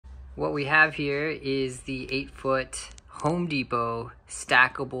What we have here is the 8-foot Home Depot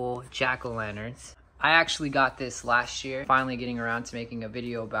stackable jack-o'-lanterns. I actually got this last year, finally getting around to making a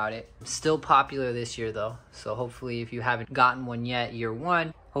video about it. Still popular this year though, so hopefully if you haven't gotten one yet, year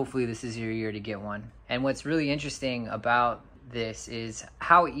one, hopefully this is your year to get one. And what's really interesting about this is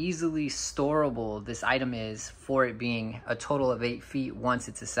how easily storable this item is for it being a total of 8 feet once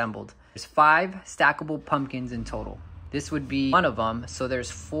it's assembled. There's 5 stackable pumpkins in total. This would be one of them, so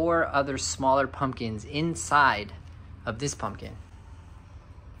there's 4 other smaller pumpkins inside of this pumpkin.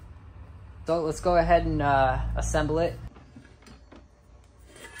 So let's go ahead and assemble it.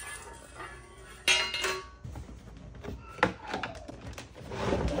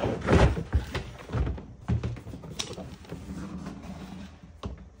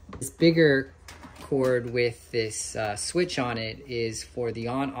 This bigger cord with this switch on it is for the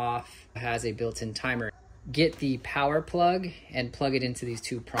on-off. It has a built-in timer. Get the power plug and plug it into these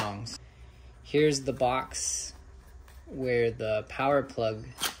 2 prongs. Here's the box where the power plug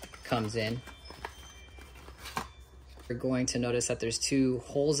comes in. We're going to notice that there's 2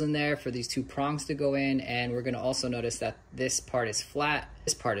 holes in there for these 2 prongs to go in, and we're going to also notice that this part is flat,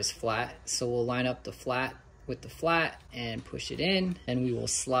 this part is flat, so we'll line up the flat with the flat and push it in, and we will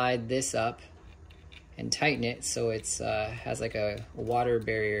slide this up and tighten it so it's has like a water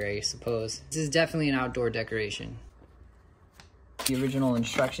barrier, I suppose. This is definitely an outdoor decoration. The original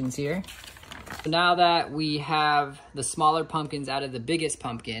instructions here. So now that we have the smaller pumpkins out of the biggest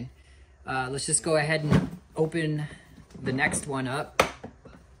pumpkin, let's just go ahead and open the next one up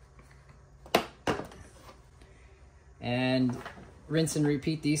and rinse and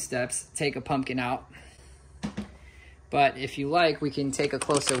repeat these steps. Take a pumpkin out. But if you like, we can take a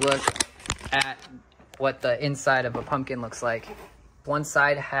closer look at what the inside of a pumpkin looks like. One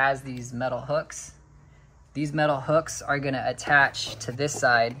side has these metal hooks. These metal hooks are gonna attach to this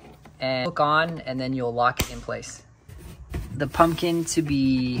side and hook on, and then you'll lock it in place. The pumpkin to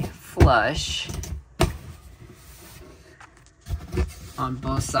be flush on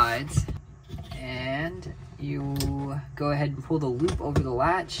both sides, and you go ahead and pull the loop over the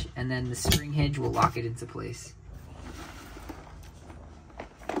latch, and then the spring hinge will lock it into place.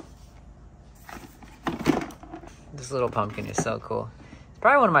 This little pumpkin is so cool. It's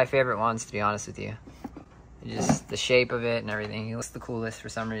probably one of my favorite ones, to be honest with you. Just the shape of it and everything. It looks the coolest for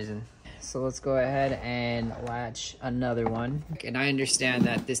some reason. So let's go ahead and latch another one. And I understand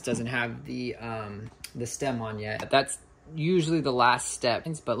that this doesn't have the stem on yet. That's usually the last step.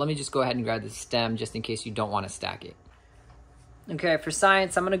 But let me just go ahead and grab the stem just in case you don't want to stack it. Okay, for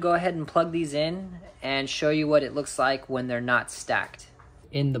science, I'm gonna go ahead and plug these in and show you what it looks like when they're not stacked.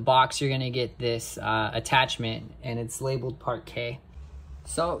 In the box, you're gonna get this attachment, and it's labeled part K.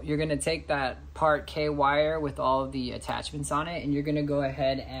 So you're gonna take that part K wire with all of the attachments on it, and you're gonna go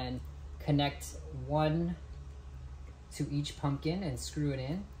ahead and connect one to each pumpkin and screw it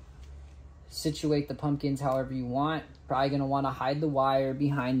in. Situate the pumpkins however you want. Probably gonna wanna hide the wire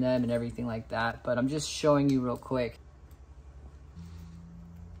behind them and everything like that, but I'm just showing you real quick.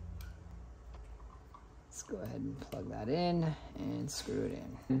 Let's go ahead and plug that in and screw it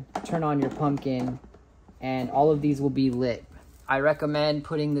in. Turn on your pumpkin, and all of these will be lit. I recommend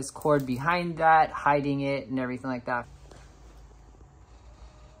putting this cord behind that, hiding it and everything like that.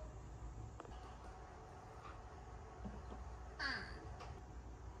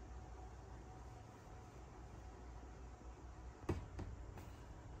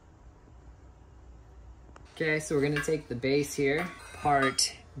 Okay, so we're gonna take the base here,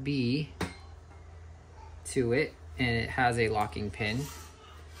 part B, to it, and it has a locking pin.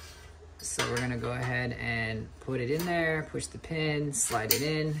 So we're gonna go ahead and put it in there, push the pin, slide it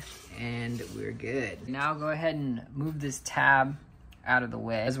in, and we're good. Now go ahead and move this tab out of the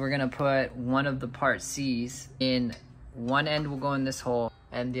way, as we're gonna put one of the part C's in. One end will go in this hole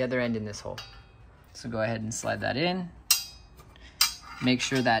and the other end in this hole. So go ahead and slide that in. Make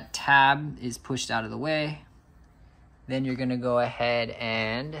sure that tab is pushed out of the way. Then you're gonna go ahead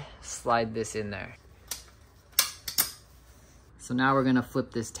and slide this in there. So now we're gonna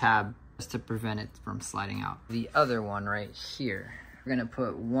flip this tab just to prevent it from sliding out. The other one right here, we're gonna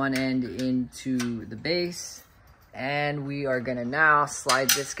put one end into the base, and we are gonna now slide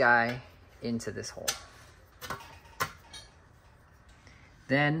this guy into this hole.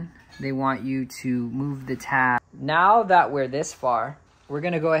 Then they want you to move the tab. Now that we're this far, we're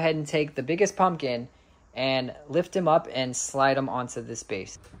gonna go ahead and take the biggest pumpkin and lift him up and slide him onto this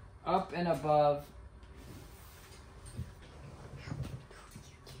base. Up and above.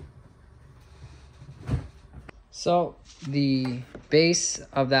 So the base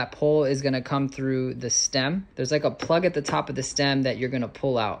of that pole is gonna come through the stem. There's like a plug at the top of the stem that you're gonna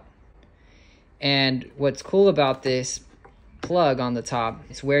pull out. And what's cool about this plug on the top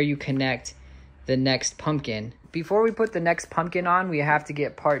is where you connect the next pumpkin. Before we put the next pumpkin on, we have to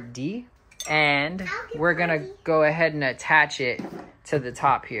get part D, and we're gonna go ahead and attach it to the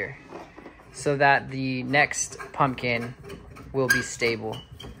top here so that the next pumpkin will be stable.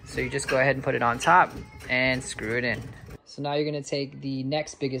 So you just go ahead and put it on top and screw it in. So now you're gonna take the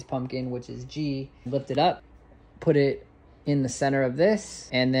next biggest pumpkin, which is G, lift it up, put it in the center of this,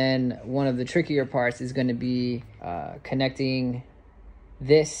 and then one of the trickier parts is gonna be connecting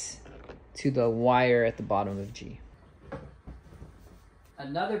this to the wire at the bottom of G.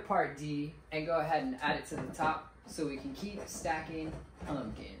 Another part D, and go ahead and add it to the top so we can keep stacking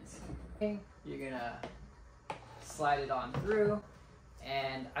pumpkins. Okay, you're gonna slide it on through,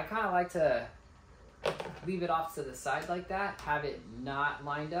 and I kind of like to leave it off to the side like that, have it not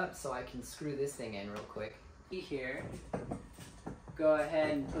lined up so I can screw this thing in real quick. Here, go ahead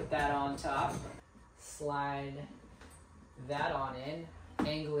and put that on top, slide that on in,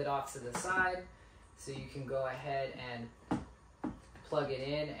 angle it off to the side so you can go ahead and plug it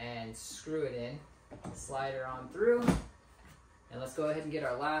in and screw it in. Slide her on through, and let's go ahead and get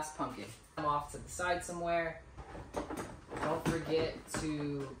our last pumpkin. Come off to the side somewhere. Don't forget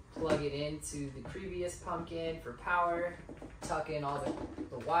to plug it into the previous pumpkin for power. Tuck in all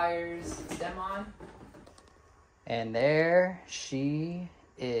the wires, stem on. And there she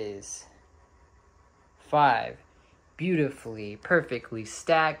is. 5 beautifully, perfectly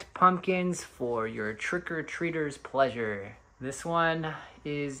stacked pumpkins for your trick-or-treater's pleasure. This one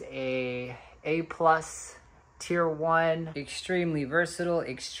is A+ tier 1, extremely versatile,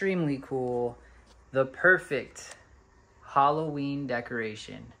 extremely cool, the perfect Halloween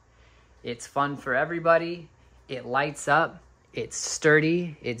decoration. It's fun for everybody, it lights up, it's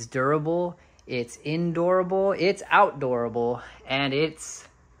sturdy, it's durable, it's indoorable, it's outdoorable, and it's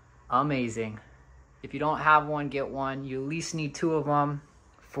amazing. If you don't have one, get one. You at least need 2 of them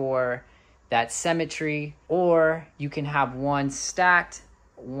for that symmetry, or you can have one stacked,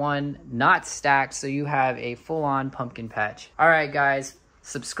 one not stacked, so you have a full-on pumpkin patch. All right, guys,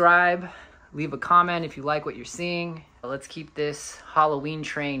 subscribe, leave a comment if you like what you're seeing. Let's keep this Halloween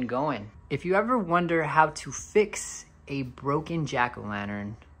train going. If you ever wonder how to fix a broken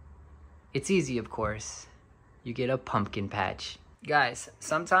jack-o'-lantern, it's easy, of course. You get a pumpkin patch. Guys,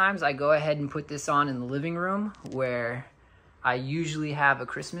 sometimes I go ahead and put this on in the living room where I usually have a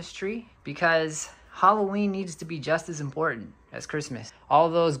Christmas tree, because Halloween needs to be just as important as Christmas. All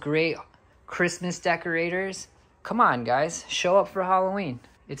those great Christmas decorators, come on guys, show up for Halloween.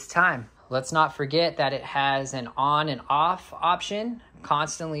 It's time. Let's not forget that it has an on and off option,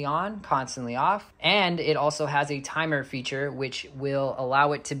 constantly on, constantly off. And it also has a timer feature, which will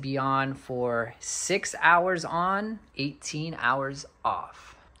allow it to be on for 6 hours on, 18 hours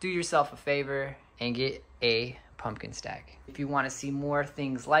off. Do yourself a favor and get a pumpkin stack. If you want to see more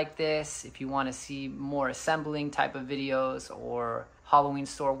things like this, if you want to see more assembling type of videos or Halloween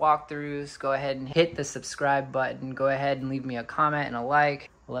store walkthroughs, go ahead and hit the subscribe button. Go ahead and leave me a comment and a like.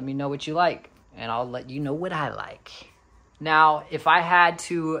 Let me know what you like, and I'll let you know what I like. Now, if I had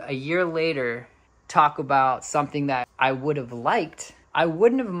to, a year later, talk about something that I would have liked, I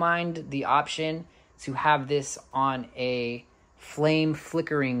wouldn't have minded the option to have this on a flame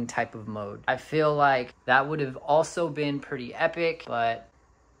flickering type of mode. I feel like that would have also been pretty epic, but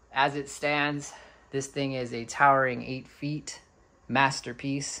as it stands, this thing is a towering 8 feet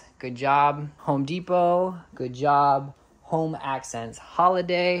masterpiece. Good job, Home Depot. Good job, Home Accents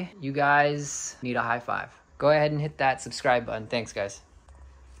Holiday. You guys need a high five. Go ahead and hit that subscribe button. Thanks, guys.